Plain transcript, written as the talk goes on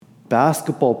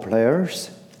basketball players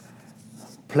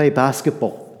play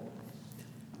basketball.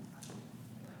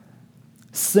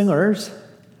 Singers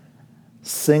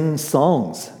sing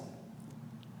songs.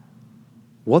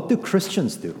 What do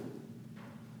Christians do?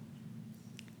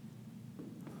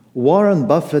 Warren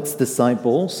Buffett's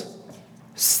disciples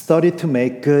study to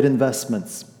make good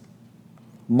investments.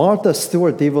 Martha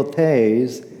Stewart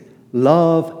devotees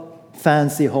love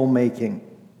fancy homemaking.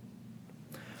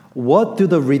 What do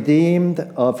the redeemed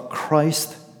of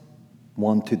Christ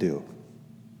want to do?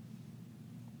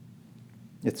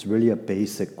 It's really a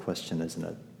basic question, isn't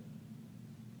it?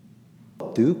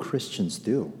 What do Christians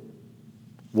do?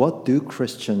 What do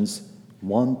Christians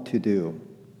want to do?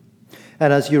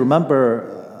 And as you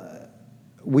remember,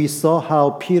 we saw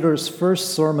how Peter's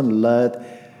first sermon led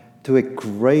to a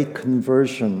great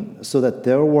conversion, so that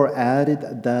there were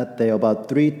added that day about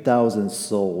 3,000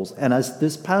 souls. And as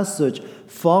this passage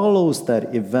follows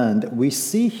that event, we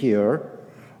see here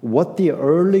what the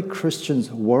early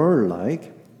Christians were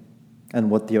like and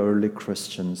what the early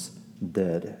Christians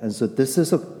did. And so this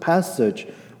is a passage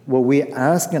where we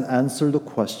ask and answer the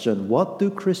question, what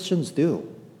do Christians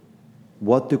do?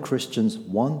 What do Christians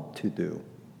want to do?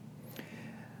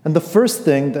 And the first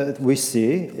thing that we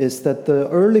see is that the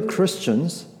early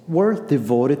Christians were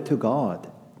devoted to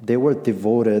God. They were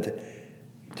devoted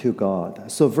to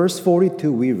God. So verse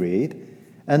 42 we read,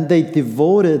 and they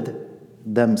devoted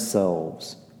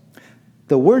themselves.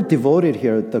 The word devoted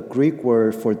here, the Greek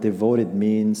word for devoted,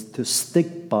 means to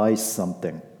stick by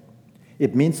something.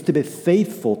 It means to be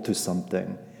faithful to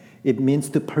something. It means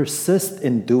to persist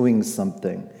in doing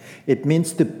something. It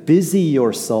means to busy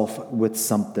yourself with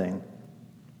something.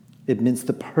 It means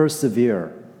to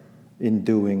persevere in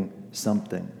doing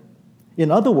something. In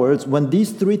other words, when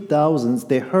these 3,000,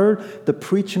 they heard the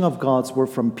preaching of God's word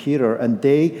from Peter, and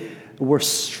they were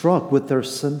struck with their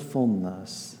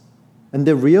sinfulness. And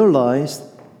they realized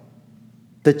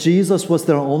that Jesus was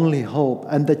their only hope,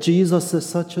 and that Jesus is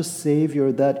such a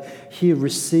Savior that He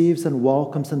receives and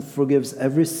welcomes and forgives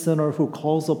every sinner who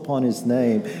calls upon His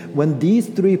name. When these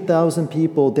 3,000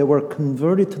 people, they were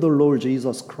converted to the Lord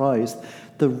Jesus Christ,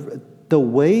 the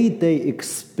way they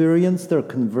experienced their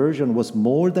conversion was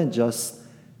more than just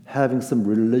having some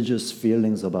religious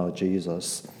feelings about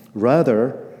Jesus.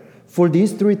 Rather, for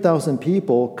these 3,000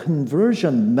 people,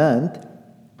 conversion meant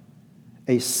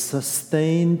a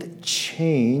sustained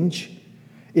change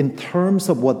in terms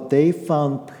of what they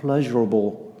found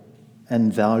pleasurable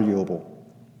and valuable.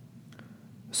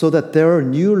 So that their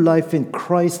new life in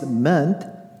Christ meant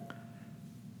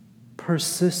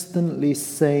persistently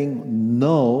saying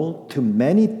no to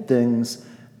many things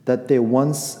that they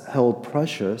once held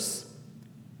precious,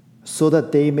 so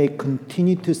that they may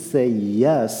continue to say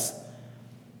yes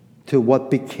to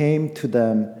what became to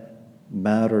them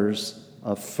matters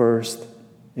of first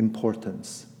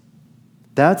importance.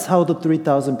 That's how the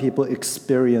 3,000 people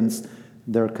experienced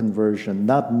their conversion,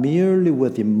 not merely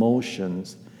with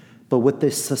emotions, but with a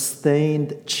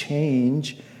sustained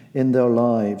change in their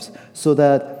lives, so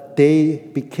that they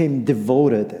became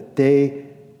devoted. They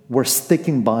were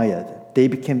sticking by it. They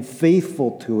became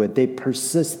faithful to it. They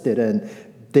persisted, and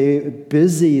they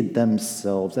busied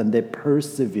themselves, and they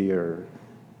persevered.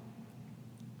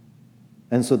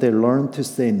 And so they learned to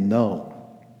say no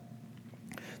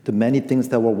to many things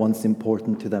that were once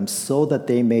important to them, so that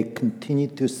they may continue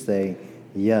to say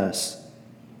yes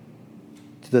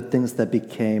to the things that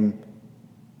became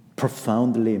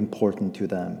profoundly important to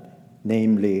them.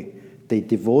 Namely, they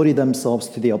devoted themselves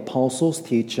to the apostles'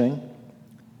 teaching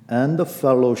and the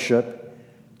fellowship,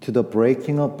 to the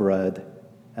breaking of bread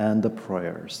and the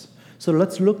prayers. So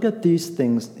let's look at these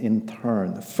things in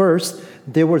turn. First,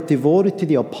 they were devoted to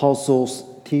the apostles'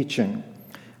 teaching.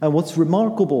 And what's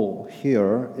remarkable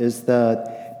here is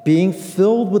that being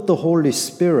filled with the Holy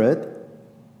Spirit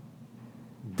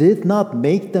did not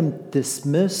make them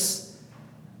dismiss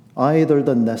either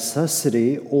the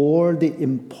necessity or the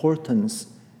importance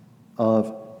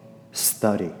of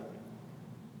study.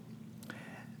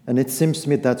 And it seems to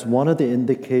me that's one of the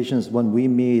indications when we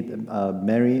meet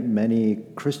many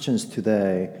Christians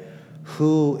today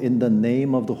who, in the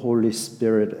name of the Holy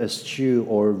Spirit, eschew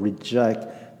or reject,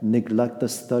 neglect the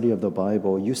study of the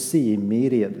Bible. You see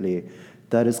immediately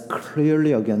that is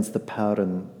clearly against the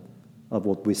pattern of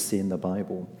what we see in the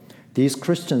Bible. These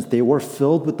Christians, they were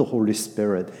filled with the Holy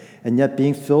Spirit, and yet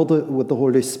being filled with the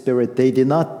Holy Spirit, they did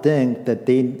not think that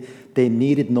they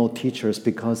needed no teachers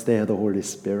because they had the Holy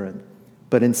Spirit.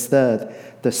 But instead,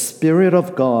 the Spirit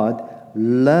of God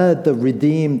led the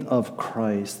redeemed of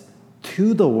Christ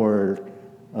to the Word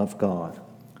of God.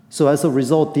 So as a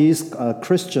result, these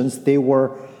Christians, they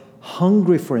were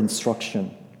hungry for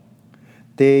instruction.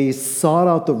 They sought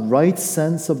out the right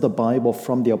sense of the Bible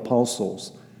from the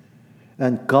apostles.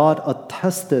 And God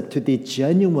attested to the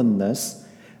genuineness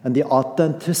and the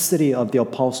authenticity of the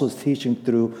apostles' teaching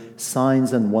through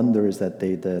signs and wonders that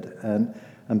they did.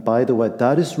 And by the way,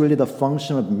 that is really the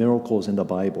function of miracles in the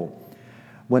Bible.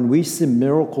 When we see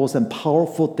miracles and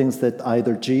powerful things that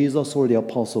either Jesus or the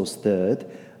apostles did,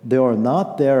 they are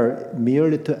not there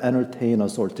merely to entertain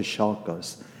us or to shock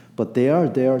us, but they are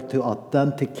there to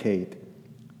authenticate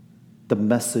the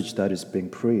message that is being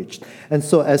preached. And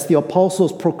so as the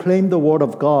apostles proclaimed the word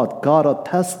of God, God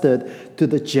attested to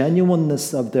the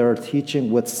genuineness of their teaching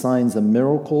with signs and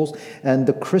miracles, and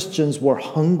the Christians were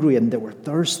hungry and they were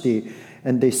thirsty,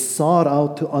 and they sought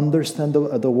out to understand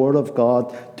the word of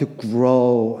God, to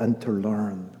grow and to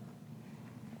learn.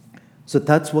 So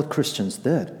that's what Christians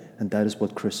did, and that is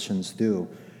what Christians do.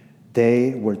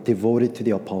 They were devoted to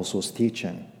the apostles'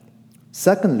 teaching.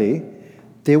 Secondly,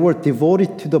 they were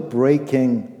devoted to the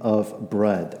breaking of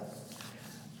bread.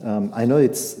 I know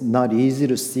it's not easy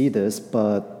to see this,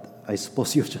 but I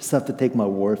suppose you just have to take my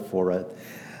word for it.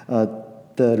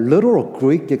 The literal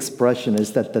Greek expression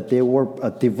is that they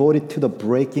were devoted to the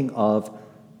breaking of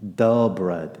the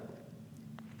bread.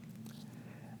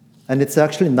 And it's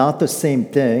actually not the same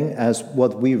thing as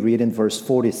what we read in verse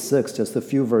 46, just a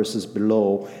few verses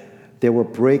below. They were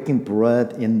breaking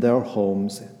bread in their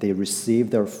homes. They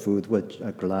received their food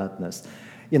with gladness.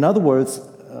 In other words,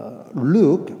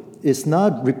 Luke is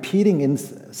not repeating in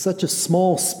such a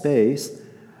small space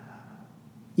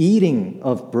eating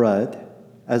of bread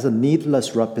as a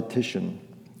needless repetition.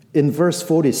 In verse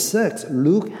 46,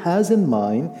 Luke has in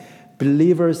mind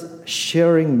believers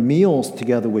sharing meals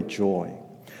together with joy.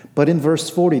 But in verse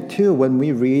 42, when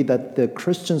we read that the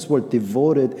Christians were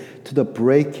devoted to the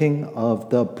breaking of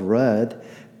the bread,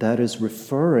 that is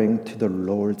referring to the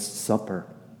Lord's Supper.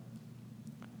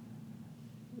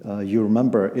 You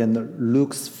remember in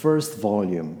Luke's first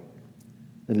volume,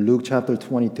 in Luke chapter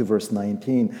 22, verse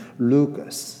 19, Luke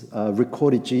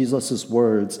recorded Jesus'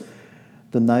 words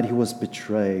the night he was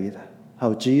betrayed,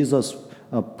 how Jesus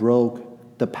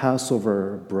broke the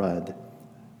Passover bread,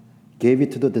 gave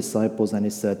it to the disciples, and he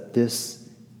said, "This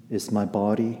is my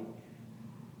body,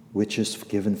 which is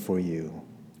given for you.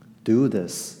 Do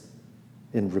this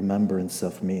in remembrance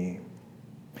of me."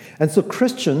 And so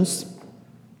Christians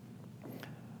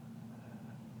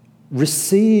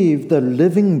receive the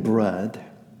living bread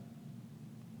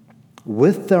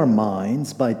with their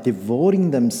minds by devoting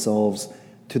themselves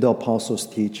to the apostles'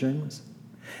 teachings,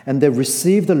 and they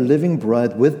receive the living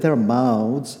bread with their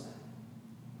mouths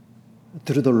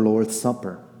through the Lord's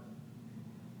Supper.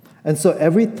 And so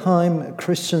every time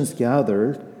Christians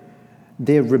gather,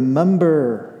 they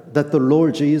remember that the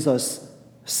Lord Jesus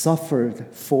suffered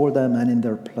for them and in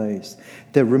their place.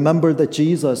 They remember that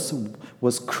Jesus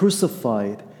was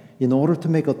crucified in order to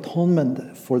make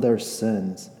atonement for their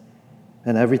sins.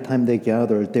 And every time they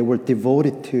gathered, they were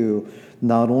devoted to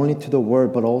not only to the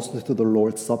word, but also to the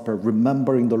Lord's Supper,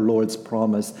 remembering the Lord's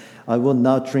promise, "I will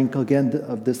not drink again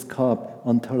of this cup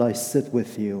until I sit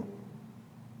with you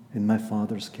in my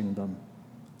Father's kingdom."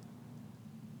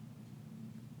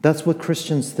 That's what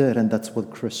Christians did, and that's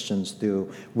what Christians do.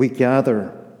 We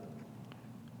gather,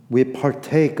 we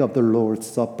partake of the Lord's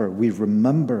Supper, we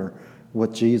remember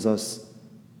what Jesus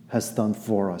has done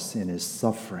for us in his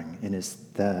suffering, in his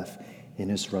death, in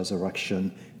his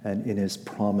resurrection, and in his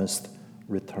promised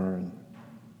return.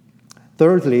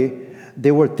 Thirdly,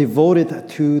 they were devoted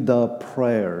to the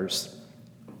prayers.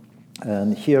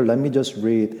 And here, let me just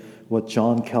read what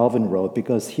John Calvin wrote,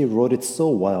 because he wrote it so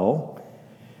well.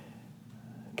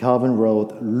 Calvin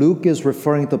wrote, "Luke is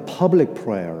referring to public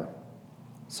prayer.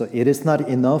 So it is not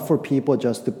enough for people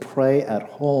just to pray at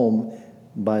home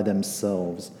by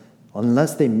themselves,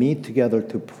 unless they meet together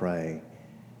to pray,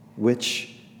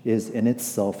 which is in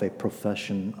itself a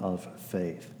profession of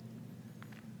faith."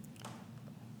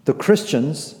 The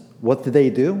Christians, what did they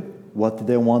do? What did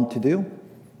they want to do?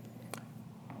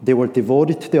 They were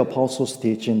devoted to the apostles'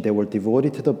 teaching. They were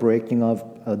devoted to the breaking of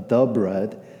the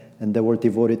bread, and they were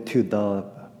devoted to the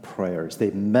prayers.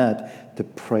 They met to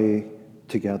pray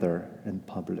together in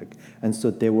public. And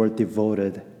so they were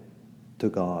devoted to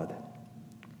God.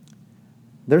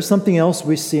 There's something else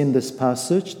we see in this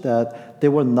passage, that they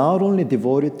were not only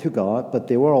devoted to God, but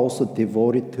they were also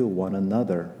devoted to one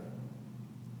another.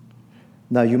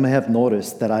 Now, you may have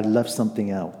noticed that I left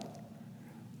something out.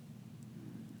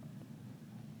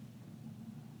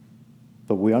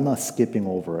 But we are not skipping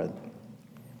over it.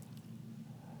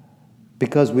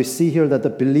 Because we see here that the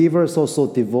believers also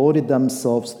devoted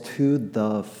themselves to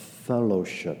the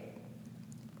fellowship.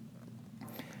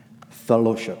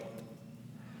 Fellowship.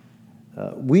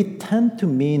 We tend to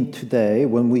mean today,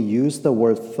 when we use the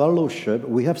word fellowship,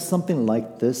 we have something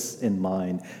like this in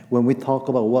mind. When we talk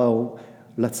about, well,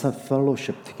 let's have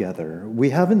fellowship together, we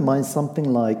have in mind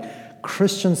something like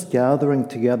Christians gathering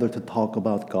together to talk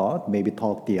about God, maybe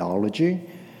talk theology.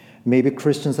 Maybe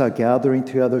Christians are gathering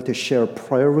together to share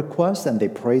prayer requests and they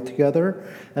pray together.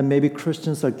 And maybe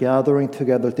Christians are gathering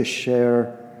together to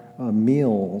share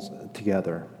meals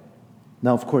together.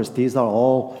 Now, of course, these are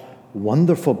all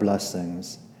wonderful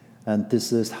blessings, and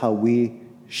this is how we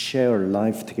share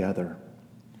life together.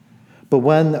 But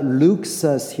when Luke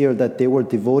says here that they were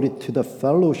devoted to the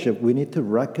fellowship, we need to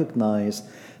recognize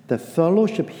that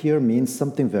fellowship here means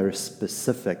something very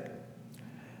specific.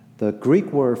 The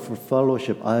Greek word for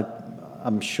fellowship,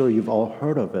 I'm sure you've all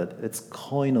heard of it. It's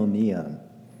koinonia.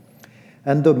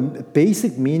 And the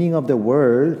basic meaning of the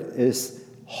word is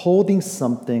holding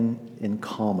something in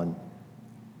common.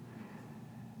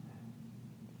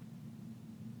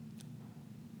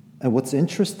 And what's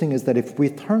interesting is that if we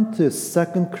turn to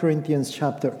 2 Corinthians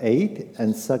chapter 8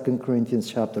 and 2 Corinthians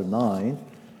chapter 9,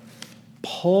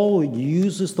 Paul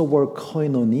uses the word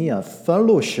koinonia,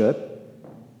 fellowship,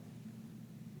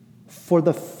 for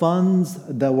the funds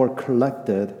that were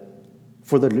collected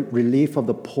for the relief of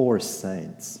the poor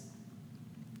saints.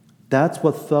 That's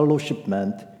what fellowship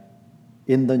meant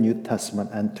in the New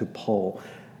Testament and to Paul.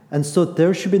 And so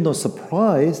there should be no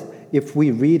surprise if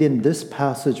we read in this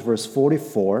passage, verse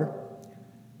 44,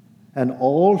 and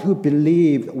all who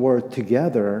believed were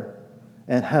together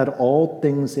and had all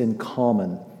things in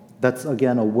common. That's,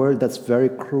 again, a word that's very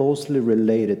closely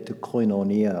related to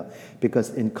koinonia, because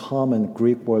in common,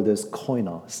 Greek word is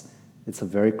koinos. It's a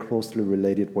very closely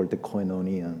related word to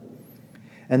koinonia.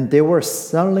 And they were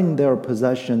selling their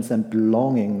possessions and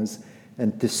belongings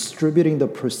and distributing the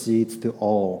proceeds to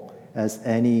all as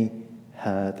any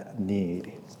had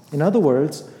need. In other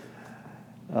words,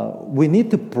 we need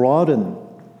to broaden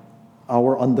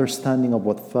our understanding of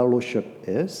what fellowship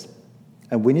is,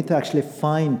 and we need to actually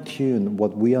fine-tune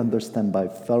what we understand by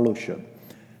fellowship.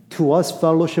 To us,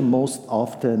 fellowship most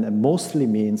often and mostly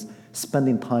means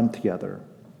spending time together.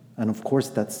 And of course,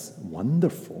 that's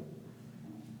wonderful.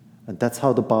 And that's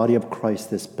how the body of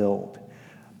Christ is built.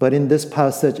 But in this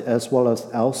passage, as well as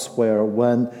elsewhere,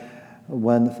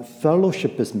 when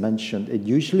fellowship is mentioned, it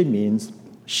usually means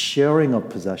sharing of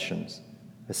possessions,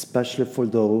 especially for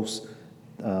those,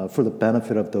 for the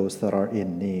benefit of those that are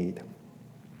in need.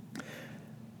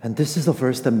 And this is a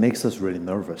verse that makes us really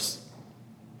nervous,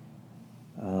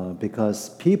 because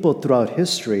people throughout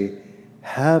history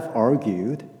have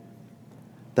argued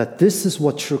that this is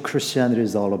what true Christianity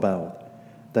is all about,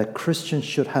 that Christians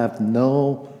should have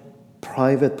no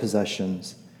private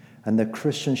possessions, and that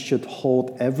Christians should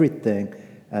hold everything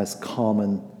as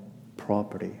common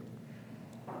property.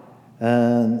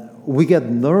 And we get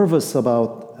nervous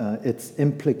about its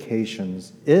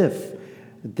implications if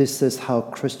this is how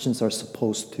Christians are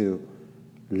supposed to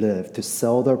live, to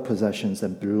sell their possessions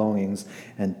and belongings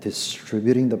and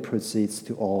distributing the proceeds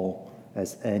to all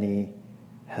as any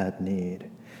had need.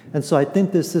 And so I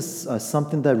think this is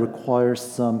something that requires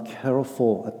some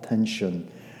careful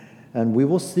attention. And we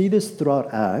will see this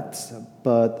throughout Acts,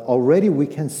 but already we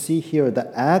can see here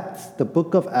that Acts, the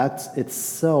book of Acts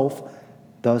itself,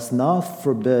 does not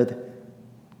forbid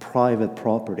private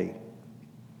property.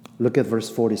 Look at verse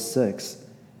 46.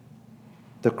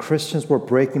 The Christians were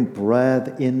breaking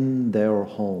bread in their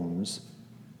homes.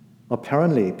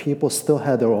 Apparently, people still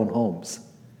had their own homes.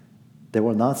 They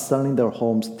were not selling their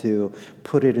homes to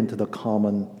put it into the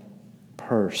common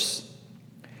purse.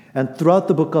 And throughout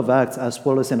the book of Acts, as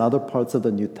well as in other parts of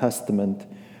the New Testament,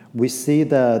 we see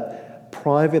that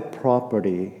private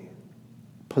property,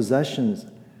 possessions,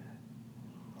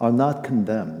 are not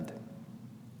condemned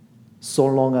so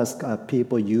long as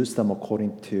people use them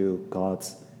according to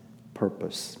God's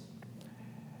purpose.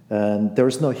 And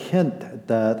there's no hint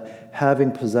that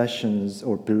having possessions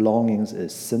or belongings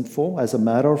is sinful. As a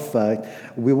matter of fact,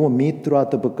 we will meet throughout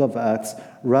the book of Acts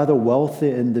rather wealthy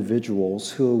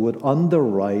individuals who would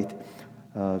underwrite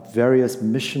various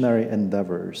missionary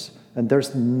endeavors. And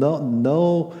there's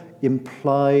no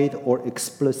implied or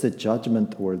explicit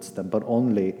judgment towards them, but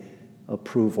only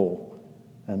approval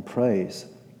and praise.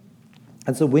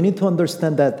 And so we need to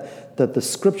understand that the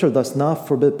scripture does not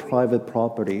forbid private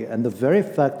property. And the very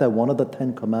fact that one of the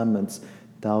 10 commandments,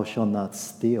 thou shalt not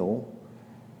steal,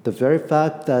 the very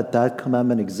fact that that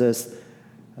commandment exists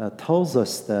tells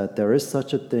us that there is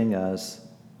such a thing as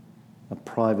a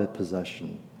private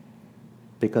possession.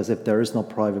 Because if there is no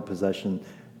private possession,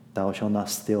 thou shalt not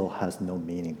steal has no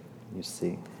meaning, you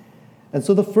see. And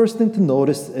so the first thing to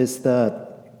notice is that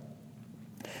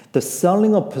The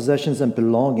selling of possessions and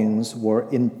belongings were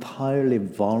entirely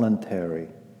voluntary.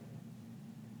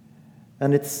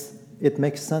 And it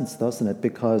makes sense, doesn't it?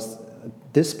 Because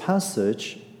this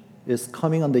passage is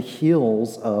coming on the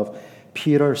heels of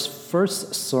Peter's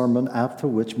first sermon, after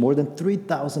which more than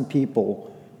 3,000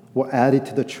 people were added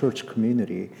to the church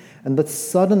community. And that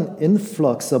sudden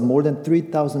influx of more than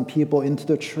 3,000 people into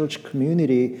the church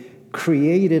community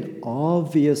created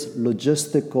obvious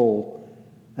logistical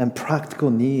and practical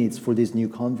needs for these new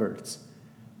converts.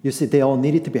 You see, they all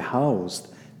needed to be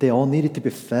housed. They all needed to be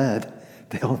fed.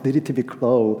 They all needed to be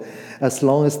clothed. As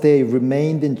long as they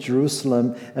remained in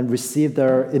Jerusalem and received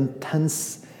their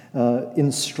intense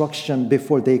instruction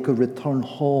before they could return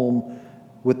home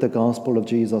with the gospel of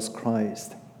Jesus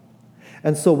Christ.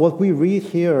 And so what we read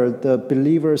here, the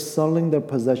believers selling their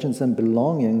possessions and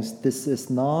belongings, this is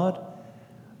not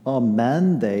a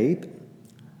mandate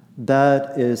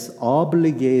that is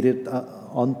obligated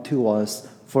unto us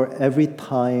for every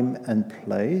time and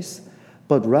place,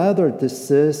 but rather this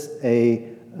is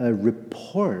a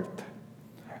report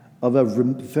of a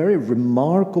very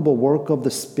remarkable work of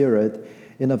the Spirit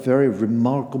in a very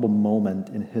remarkable moment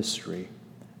in history.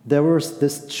 There was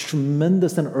this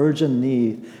tremendous and urgent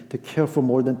need to care for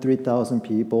more than 3,000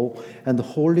 people, and the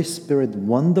Holy Spirit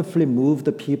wonderfully moved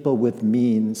the people with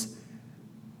means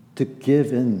to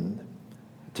give in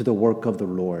to the work of the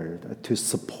Lord, to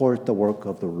support the work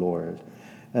of the Lord.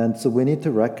 And so we need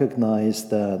to recognize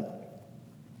that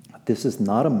this is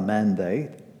not a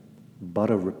mandate, but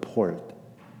a report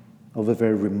of a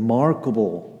very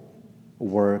remarkable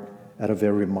work at a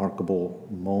very remarkable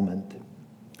moment.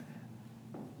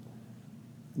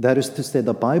 That is to say,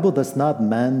 the Bible does not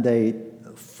mandate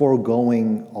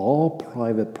foregoing all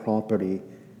private property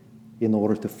in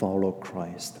order to follow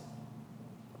Christ.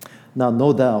 Now,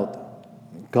 no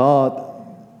doubt, God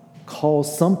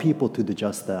calls some people to do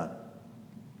just that.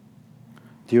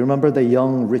 Do you remember the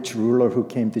young rich ruler who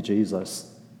came to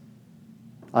Jesus?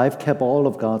 I've kept all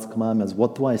of God's commandments.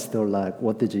 What do I still lack?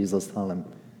 What did Jesus tell him?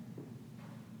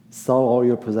 Sell all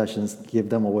your possessions, give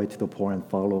them away to the poor, and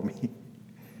follow me.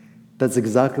 That's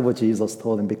exactly what Jesus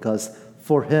told him, because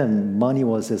for him, money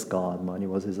was his God, money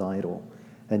was his idol,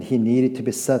 and he needed to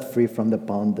be set free from the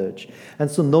bondage. And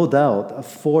so no doubt,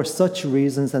 for such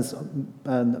reasons,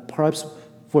 and perhaps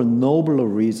for nobler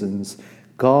reasons,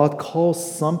 God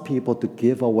calls some people to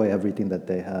give away everything that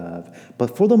they have.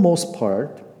 But for the most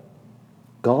part,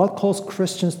 God calls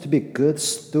Christians to be good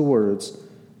stewards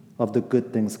of the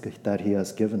good things that he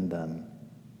has given them.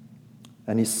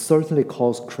 And he certainly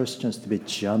calls Christians to be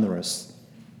generous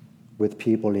with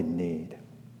people in need.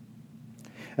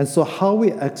 And so how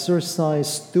we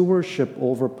exercise stewardship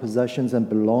over possessions and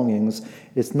belongings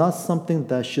is not something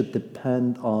that should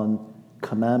depend on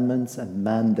commandments and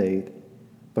mandate,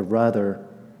 but rather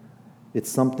it's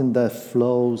something that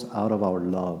flows out of our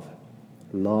love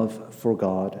for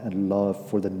God and love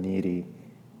for the needy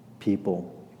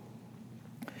people.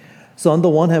 So on the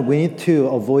one hand, we need to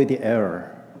avoid the error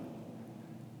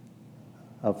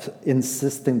of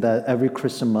insisting that every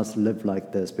Christian must live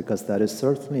like this, because that is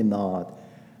certainly not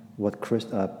what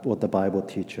the Bible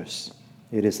teaches.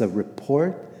 It is a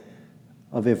report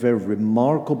of a very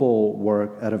remarkable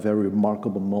work at a very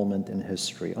remarkable moment in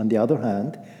history. On the other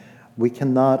hand, we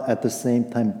cannot at the same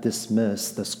time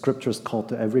dismiss the Scripture's call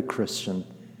to every Christian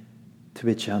to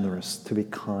be generous, to be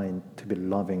kind, to be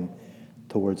loving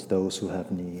towards those who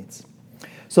have needs.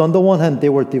 So on the one hand, they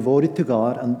were devoted to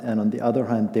God, and on the other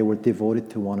hand, they were devoted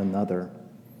to one another.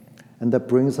 And that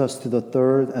brings us to the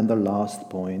third and the last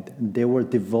point. They were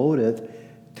devoted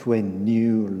to a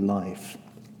new life.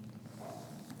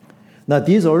 Now,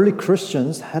 these early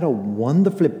Christians had a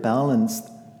wonderfully balanced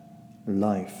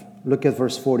life. Look at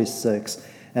verse 46.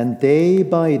 And day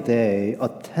by day,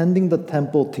 attending the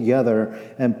temple together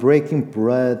and breaking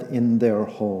bread in their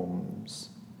homes.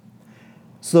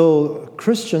 So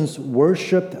Christians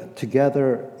worshiped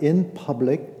together in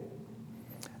public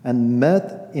and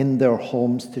met in their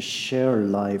homes to share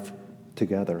life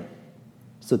together.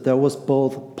 So there was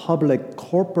both public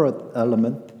corporate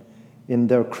element in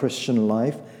their Christian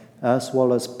life as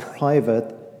well as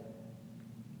private,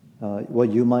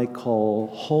 what you might call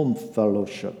home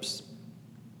fellowships.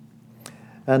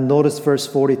 And notice verse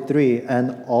 43,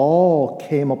 and all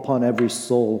came upon every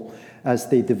soul as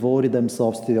they devoted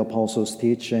themselves to the apostles'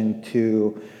 teaching,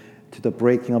 to the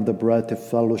breaking of the bread, to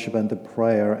fellowship and to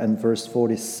prayer. And verse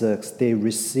 46, they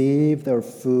received their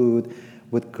food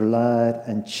with glad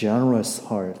and generous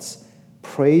hearts,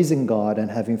 praising God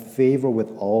and having favor with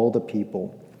all the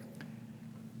people.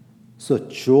 So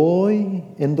joy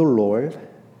in the Lord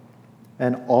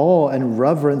and awe and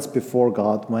reverence before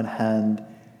God went hand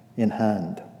in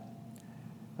hand.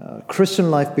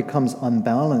 Christian life becomes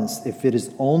unbalanced if it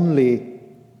is only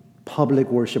public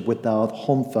worship without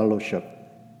home fellowship,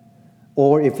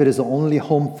 or if it is only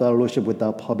home fellowship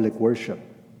without public worship.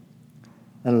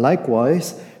 And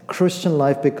likewise, Christian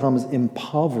life becomes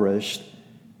impoverished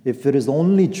if it is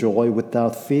only joy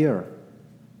without fear,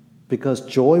 because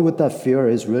joy without fear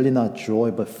is really not joy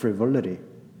but frivolity,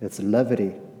 it's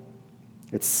levity,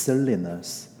 it's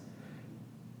silliness.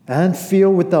 And fear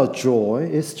without joy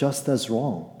is just as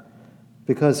wrong.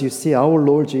 Because you see, our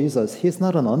Lord Jesus, He's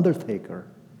not an undertaker.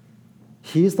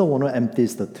 He's the one who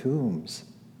empties the tombs.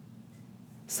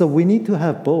 So we need to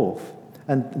have both.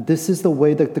 And this is the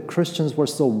way that the Christians were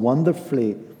so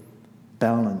wonderfully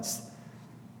balanced.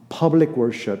 Public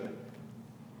worship,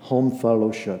 home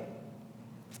fellowship,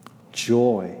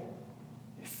 joy,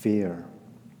 fear.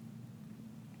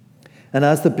 And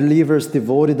as the believers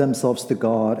devoted themselves to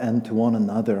God and to one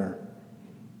another,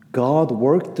 God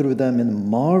worked through them in a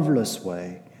marvelous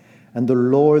way, and the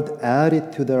Lord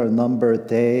added to their number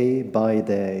day by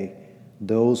day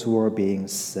those who are being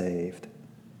saved.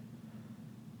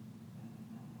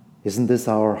 Isn't this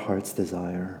our heart's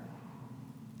desire?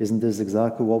 Isn't this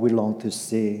exactly what we long to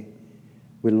see?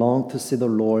 We long to see the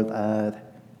Lord add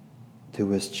to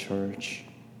His church.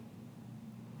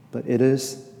 But it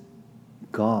is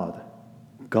God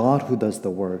who does the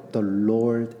work. The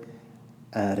Lord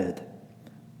added.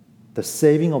 The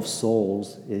saving of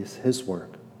souls is His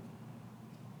work.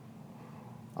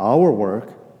 Our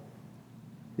work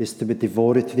is to be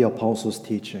devoted to the apostles'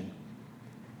 teaching,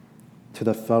 to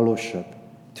the fellowship,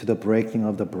 to the breaking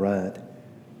of the bread,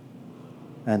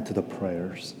 and to the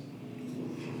prayers.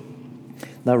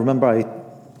 Now remember, I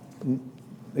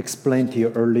explained to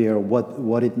you earlier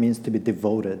what it means to be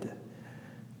devoted.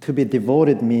 To be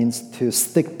devoted means to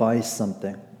stick by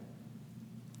something,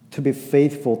 to be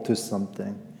faithful to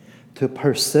something, to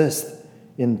persist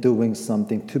in doing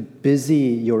something, to busy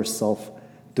yourself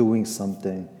doing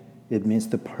something. It means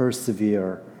to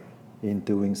persevere in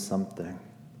doing something.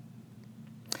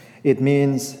 It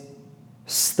means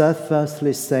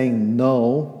steadfastly saying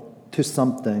no to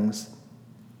some things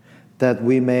that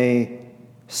we may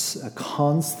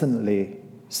constantly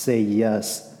say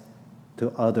yes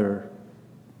to other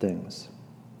things.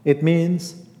 It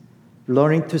means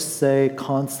learning to say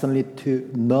constantly to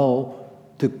no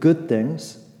to good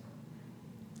things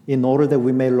in order that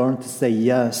we may learn to say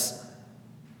yes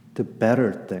to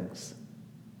better things.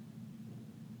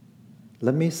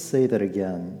 Let me say that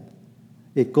again.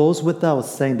 It goes without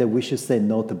saying that we should say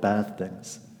no to bad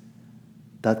things.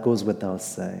 That goes without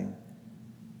saying.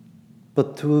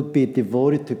 But to be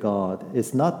devoted to God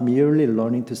is not merely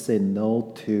learning to say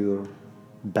no to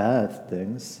bad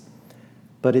things,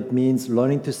 but it means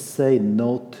learning to say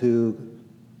no to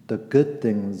the good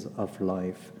things of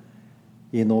life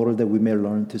in order that we may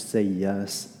learn to say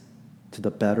yes to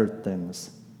the better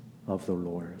things of the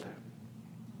Lord.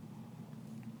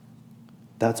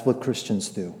 That's what Christians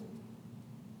do.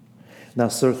 Now,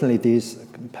 certainly these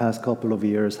past couple of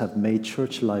years have made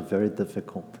church life very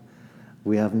difficult.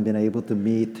 We haven't been able to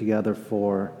meet together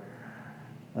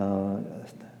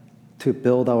to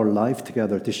build our life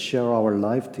together, to share our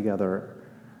life together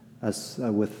as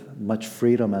with much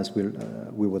freedom as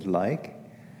we would like.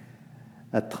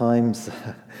 At times,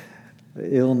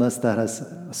 illness that has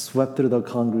swept through the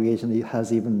congregation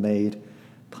has even made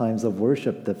times of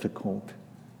worship difficult.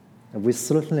 And we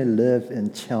certainly live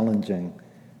in challenging,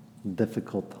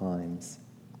 difficult times.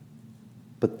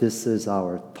 But this is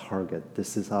our target.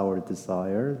 This is our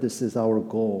desire. This is our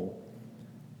goal,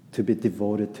 to be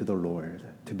devoted to the Lord,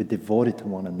 to be devoted to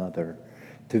one another,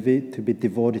 to be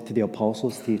devoted to the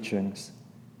apostles' teachings,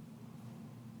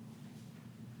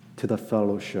 to the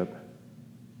fellowship,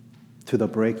 to the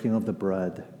breaking of the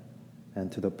bread,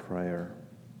 and to the prayer.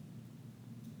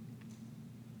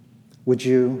 Would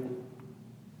you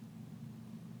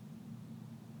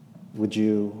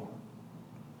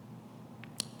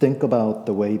think about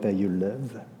the way that you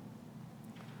live?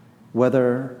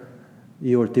 Whether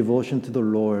your devotion to the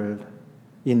Lord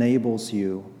enables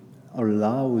you,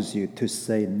 allows you to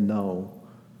say no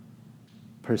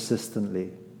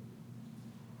persistently,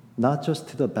 not just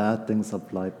to the bad things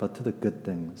of life, but to the good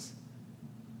things,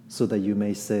 so that you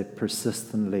may say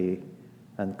persistently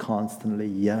and constantly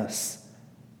yes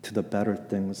to the better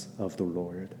things of the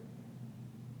Lord.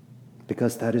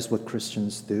 Because that is what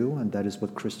Christians do, and that is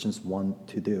what Christians want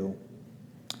to do.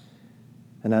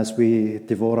 And as we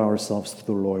devote ourselves to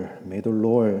the Lord, may the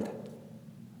Lord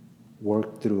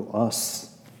work through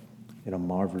us in a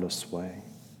marvelous way.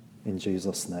 In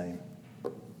Jesus' name,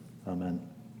 amen.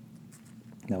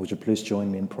 Now would you please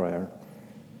join me in prayer?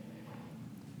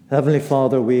 Heavenly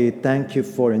Father, we thank you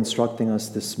for instructing us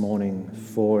this morning,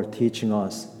 for teaching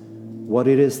us what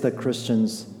it is that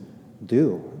Christians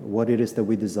do, what it is that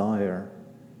we desire.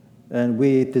 And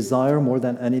we desire more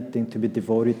than anything to be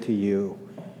devoted to you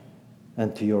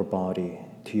and to your body,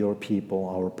 to your people,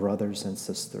 our brothers and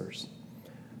sisters.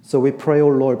 So we pray, O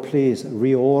Lord, please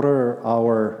reorder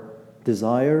our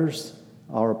desires,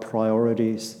 our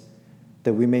priorities,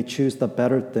 that we may choose the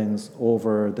better things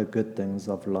over the good things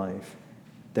of life,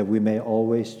 that we may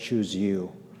always choose you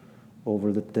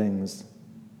over the things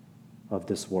of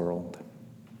this world.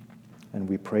 And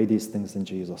we pray these things in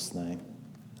Jesus' name.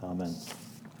 Amen.